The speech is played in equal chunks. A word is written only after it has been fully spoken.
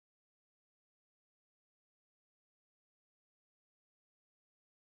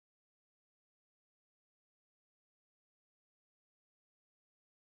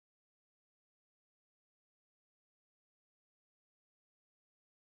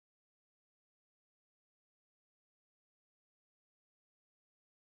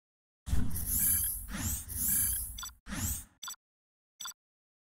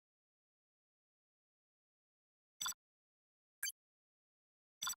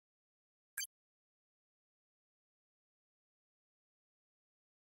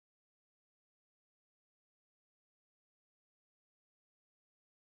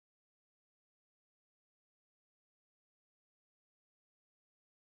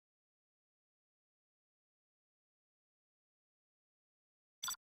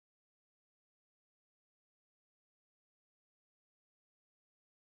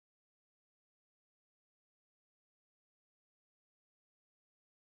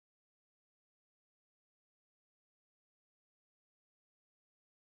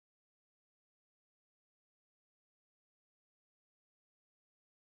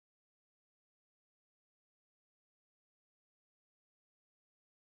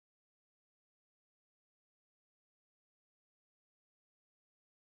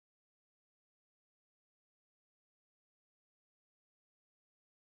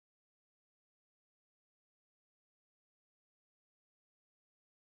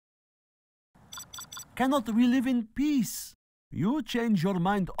Cannot we live in peace? You change your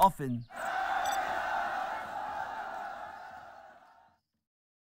mind often.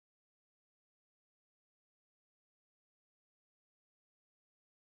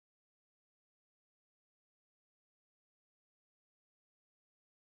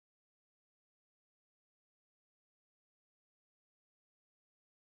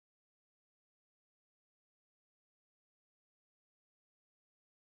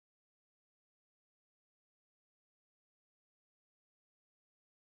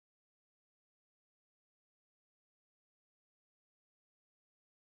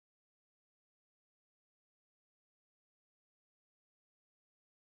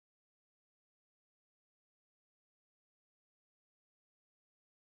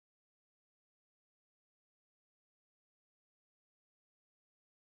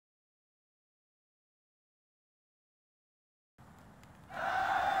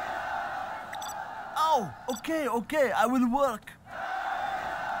 Oh, okay, I will work.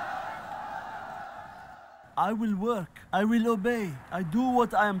 I will work. I will obey. I do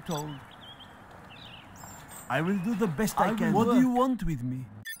what I am told. I will do the best I can. What do you want with me?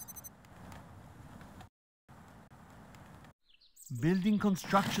 Building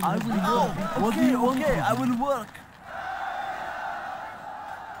construction. I will work. What do you want? I will work.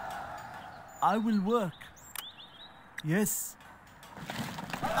 I will work. Yes.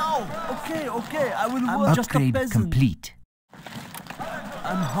 Oh, okay, I will work. Just a peasant. Complete.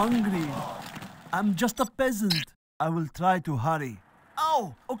 I'm hungry. I'm just a peasant. I will try to hurry.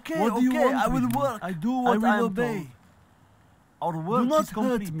 Oh, okay, what do you want I will work. I do what I will obey. Our work is complete. Do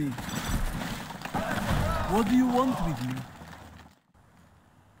not hurt me. What do you want with me?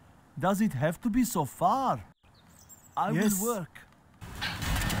 Does it have to be so far? I will work.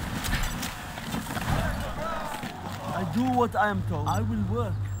 I do what I am told. I will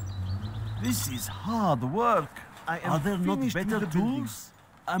work. This is hard work. Are there not better tools?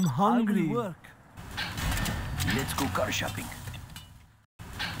 I'm hungry. I will work. Let's go car shopping.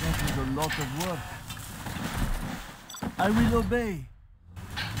 That is a lot of work. I will obey.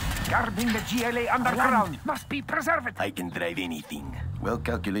 Guarding the GLA underground must be preserved. I can drive anything. Well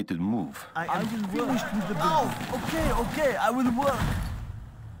calculated move. I will finish with the building. Oh, okay, I will work.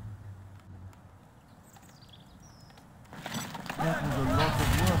 That was a lot of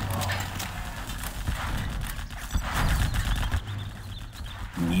work.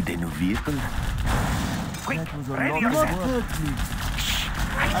 Need a new vehicle? Quick, that was a ready lot of work. Hurt me.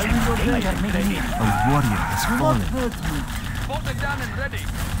 I will obey. A warrior has fallen. Do not hurt me. Bolted down and ready.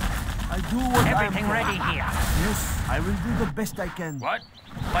 I do what Everything ready here. Yes, I will do the best I can. What?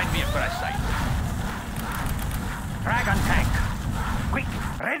 Find me a fresh site. Dragon tank. Quick,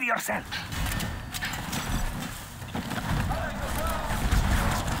 ready yourself.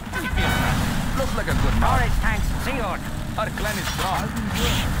 Looks like a good man. Storage tanks sealed. Our clan is strong.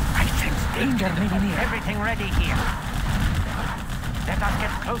 I sense danger maybe near. Everything ready here. Let us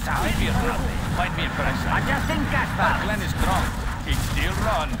get closer. Find me a fresh site. Adjusting gas Our valve. clan is strong. It still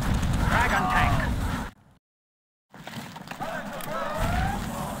run. Dragon tank.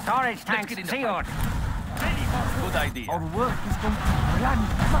 Storage tanks sealed. Good idea. Our work is complete. Land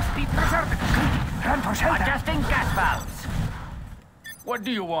must be preserved. Run for shelter. Adjusting gas valves. What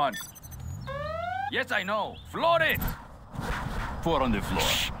do you want? Yes, I know. Floor it. 4 on the floor.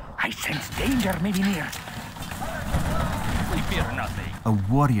 Shh. I sense danger maybe near. We fear nothing. A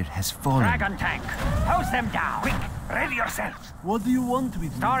warrior has fallen. Dragon tank. Hose them down. Quick, ready yourselves. What do you want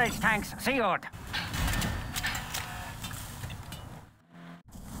with me? Storage tanks sealed.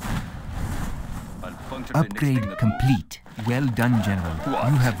 Upgrade complete. Well done, General. What?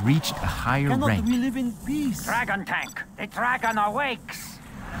 You have reached a higher Cannot rank. we live in peace? Dragon tank. The dragon awakes.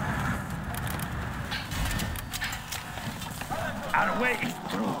 Our way is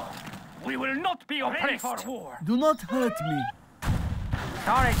through. We will not be oppressed. Ready for war. Do not hurt me.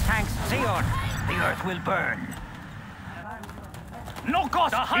 Storage tanks sealed. The earth will burn. No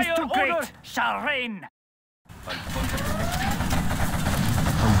cost. The higher too great. order shall reign. A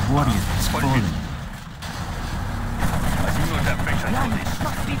warrior has fallen. Land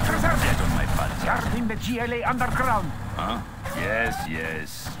must be preserved. Dead on my pulse. Guarding the GLA underground. Huh?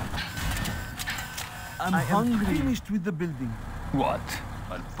 Yes. I'm hungry. Finished with the building. What?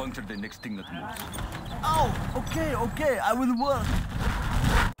 I'll puncture the next thing that moves. Oh, okay, I will work.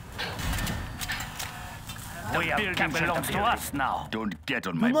 The building belongs to us now. Don't get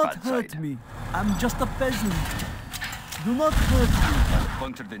on my Do not bad hurt side. me. I'm just a peasant. Do not hurt me. I'll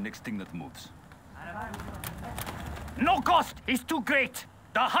puncture the next thing that moves. No cost is too great.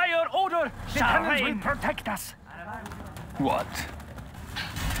 The higher order shall Will reign. protect us. What?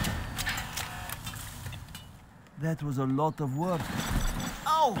 That was a lot of work.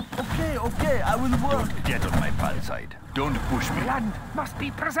 Oh, okay, I will work. Don't get on my bad side. Don't push me. Land must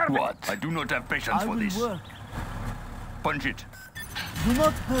be preserved. What? I do not have patience for this. I will work. Punch it. Do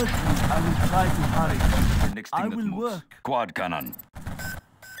not hurt me. I will try to hurry. The next thing I that will moves. work. Quad cannon.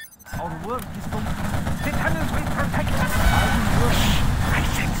 Our work is complete. The tunnels will protect us. I will work. I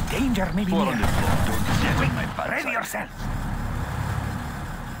sense danger maybe Four near. on the floor. Don't get on my bad Ready side. yourself.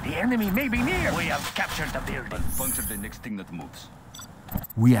 The enemy may be near. We have captured the building. Puncture the next thing that moves.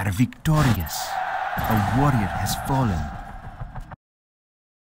 We are victorious. A warrior has fallen.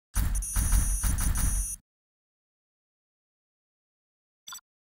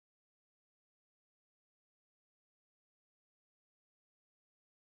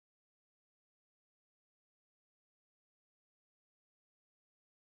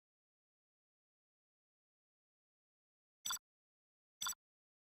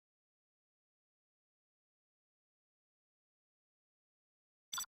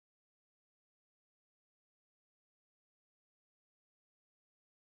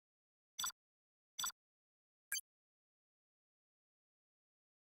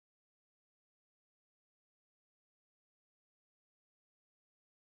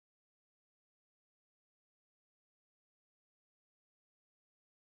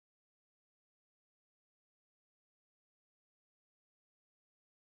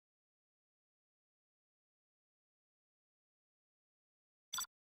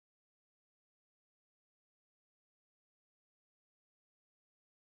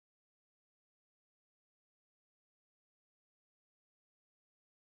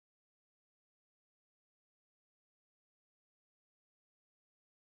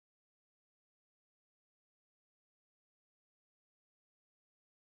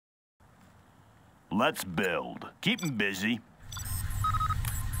 Let's build. Keep 'em busy.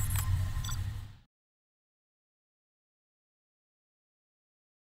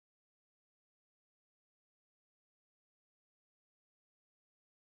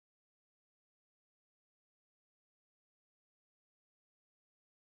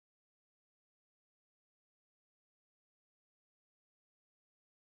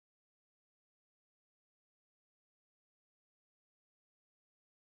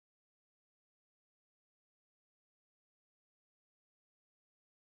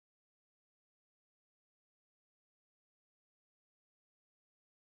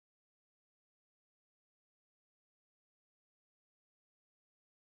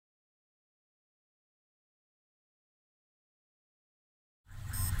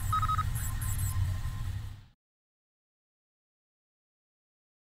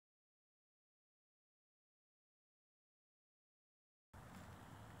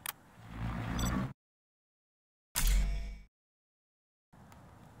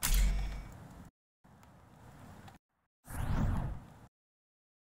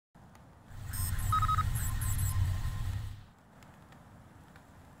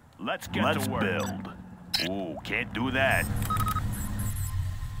 Let's get to work. Build. Ooh, can't do that.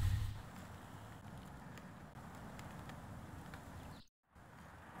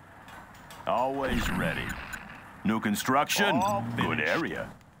 Always ready. New construction. Good area.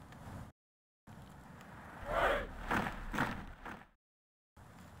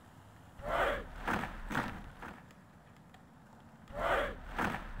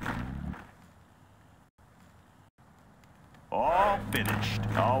 All finished.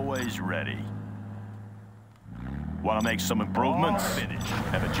 Always ready. Want to make some improvements? Finished.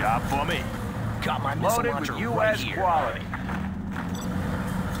 Have a job for me? Got my missile Loaded launcher with right U.S. here. quality.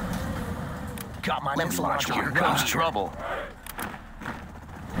 Got my missile launcher Here right comes here. trouble.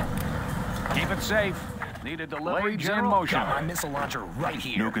 Keep it safe. Need a delivery, Blades in motion. Got my missile launcher right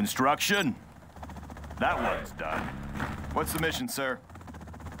here. New construction? That one's done. What's the mission, sir?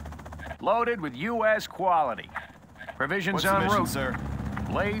 Loaded with U.S. quality. Provisions What's the en mission, route. sir?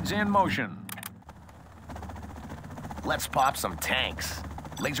 Blades in motion. Let's pop some tanks.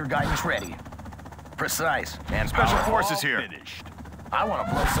 Laser guidance ready. Precise and Special powerful. forces here. Finished. I want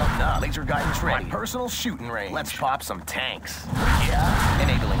to blow something up. Laser guidance ready. My personal shooting range. Let's pop some tanks. Yeah.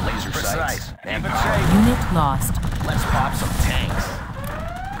 Enabling laser sights. Precise. And Keep it powerful. safe. Unit lost. Let's pop some tanks.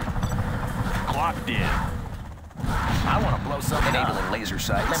 Clocked in. I want to blow something up. Enabling laser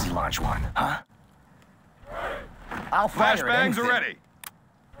sights. Let me launch one. Huh? I'll fire at Flashbangs anything. are ready.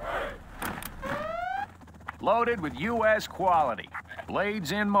 Loaded with U.S. quality.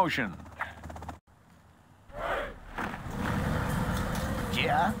 Blades in motion.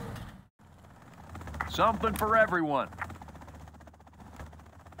 Yeah? Something for everyone.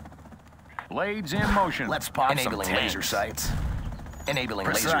 Blades in motion. Let's pop Enabling some tanks. laser sights. Enabling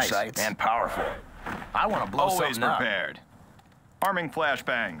Precise laser sights. and powerful. I want to blow Always something prepared. Arming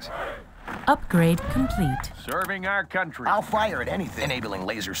flashbangs. Upgrade complete. Serving our country. I'll fire at anything. Enabling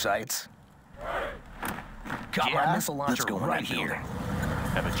laser sights. Got my missile launcher right here.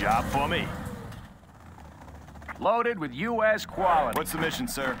 Have a job for me? Loaded with U.S. quality. What's the mission,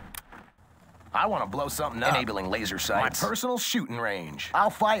 sir? I want to blow something up. Enabling laser sights. My personal shooting range. I'll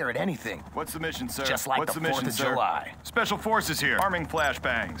fire at anything. What's the mission, sir? Just like What's the the mission, 4th of sir? July. Special forces here. Arming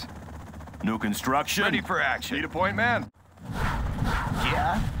flashbangs. New construction. Ready for action. Need a point, man?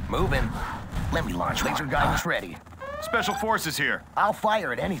 Yeah, moving. Let me launch. Laser guidance ready. Special forces here. I'll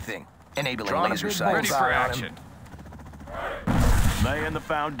fire at anything. Enabling laser sights. Ready for action. Laying the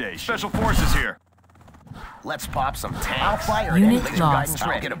foundation. Special forces here. Let's pop some tanks. I'll fire Unit at laser lost. guidance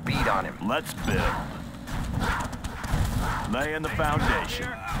ready. I'll get a beat on him. Let's build. Laying the foundation.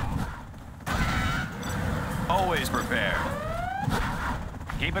 Always prepared.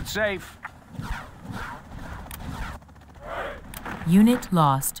 Keep it safe. Unit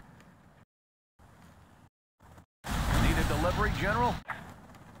lost. Need a delivery, General?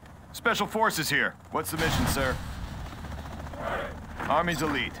 Special forces here. What's the mission, sir? Army's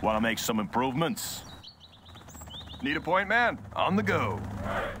elite. Want to make some improvements? Need a point, man? On the go.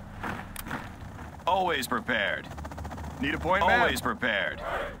 Always prepared. Need a point, man? Always prepared.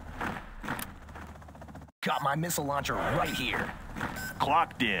 Got my missile launcher right here.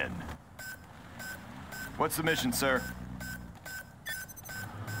 Clocked in. What's the mission, sir?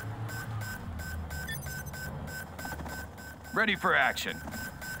 Ready for action.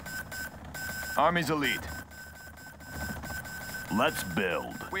 Army's elite. Let's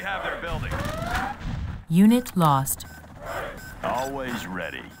build. We have their building. Unit lost. Always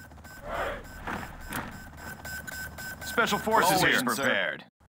ready. Special forces here. Prepared.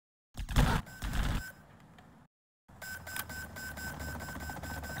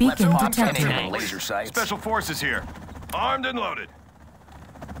 Beacon Enabling detected. laser sights. Special forces here. Armed and loaded.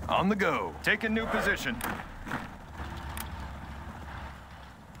 On the go. Taking new position.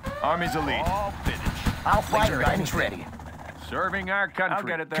 Army's elite. All finished. I'll fire at anything. Ready. Serving our country. I'll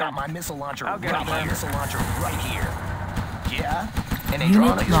get it there. Got my missile launcher. I'll get it there. Missile launcher right here. Yeah. And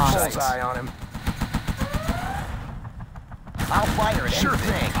Unit lost. Bullseye on him. I'll fire at sure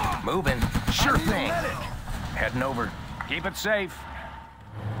anything. Moving. Sure thing. Heading over. Keep it safe.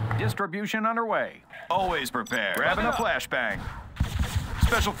 Distribution underway. Always prepared. Grabbing a flashbang.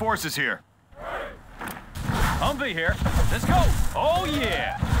 Special forces here. Humvee here. Let's go. Oh,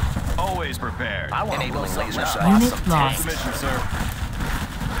 yeah. Always prepared. I want enabling laser sights. Unit lost. Mission, sir.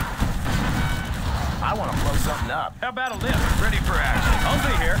 I want to blow something up. How about a lift? Ready for action.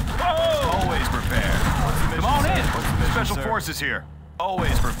 Humvee here. Whoa! Always prepared. Come on in. Special forces here.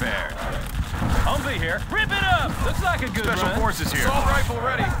 Always prepared. Humvee here. Rip it up. Looks like a good Special run. forces here. Assault rifle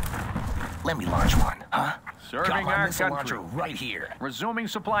ready. Let me launch one, huh? Serving Got my our missile country. launcher right here. Resuming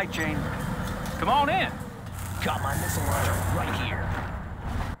supply chain. Come on in. Got my missile launcher right here.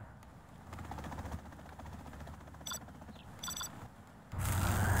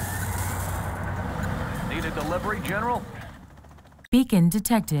 Need a delivery, General? Beacon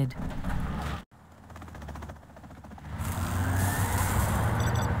detected.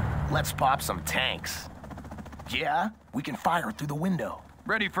 Let's pop some tanks. Yeah, we can fire through the window.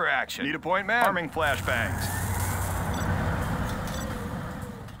 Ready for action. Need a point, man? Arming flashbangs.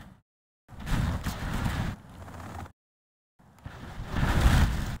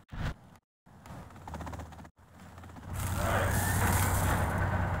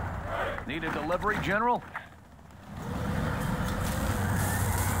 Need a delivery, General?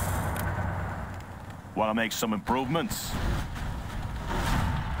 Want to make some improvements?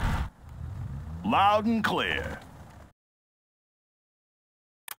 Loud and clear.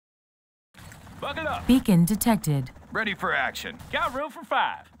 Buckle up. Beacon detected. Ready for action. Got room for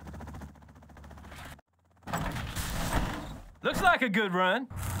 5. Looks like a good run.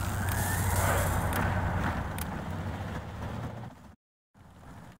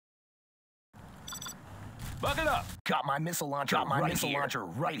 Buckle up. Got my missile launcher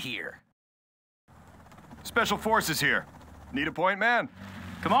right here. Special forces here. Need a point, man?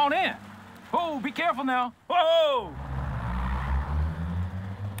 Come on in. Whoa, be careful now. Whoa!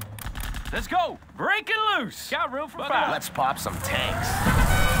 Let's go. Break it loose. Got room for 5. Let's pop some tanks.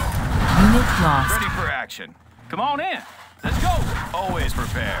 Unit lost. Ready for action. Come on in. Let's go. Always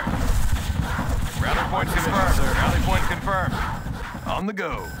prepared. Rally point confirmed, sir. Rally point confirmed. On the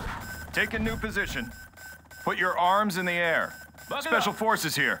go. Taking new position. Put your arms in the air. Buckle Special up.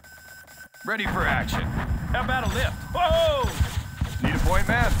 forces here. Ready for action. How about a lift? Whoa! Need a point,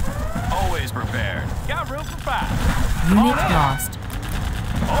 man? Always prepared. Got room for 5. Unit lost.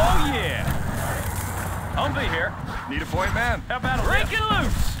 Oh, yeah. Humvee here. Need a point man. How about a break it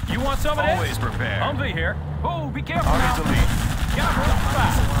loose? You want some of this? Always prepared. Humvee here. Oh, be careful Army's now. elite. Got room for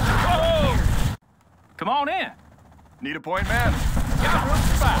five. Whoa! Come on in. Need a point man. Got room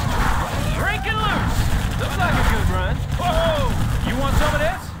for five. Break it loose. Looks like a good run. Whoa! You want some of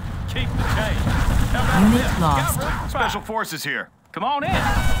this? Keep the change. How about Unit this? lost. Got room for five. Special forces here. Come on in.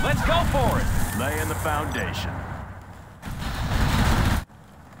 Let's go for it. Laying the foundation.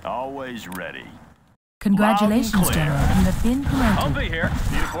 Always ready. Congratulations, Loud and clear. General. You have been promoted. Humvee here.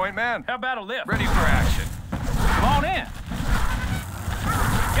 Need a point man. How about a lift? Ready for action. Come on in.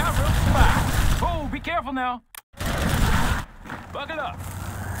 Got room for five. Whoa, be careful now. Buckle up.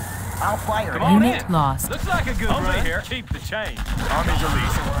 I'll fire Come it. on Unit in. lost. Looks like a good run. Here. Keep the change. Army's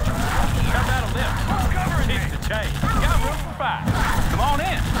elite. How about a lift? Keep the change. Got room for five. Come on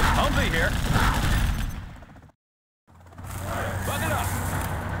in. Humvee here. Buckle up.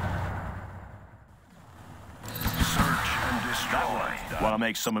 Search and destroy. Want to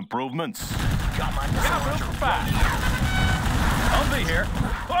make some improvements? Got my Got room for five. Humvee here.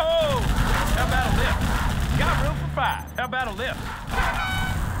 Whoa! How about a lift? Got room for five. How about a lift?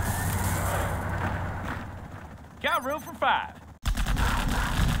 Got room for five.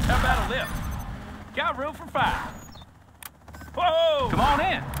 How about a lift? Got room for five. Whoa! Come on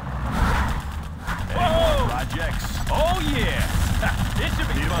in. Whoa! Projects. Oh, yeah. It should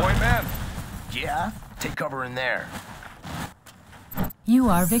be Need a fun. point man. Yeah? Take cover in there. You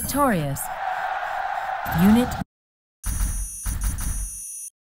are victorious. Unit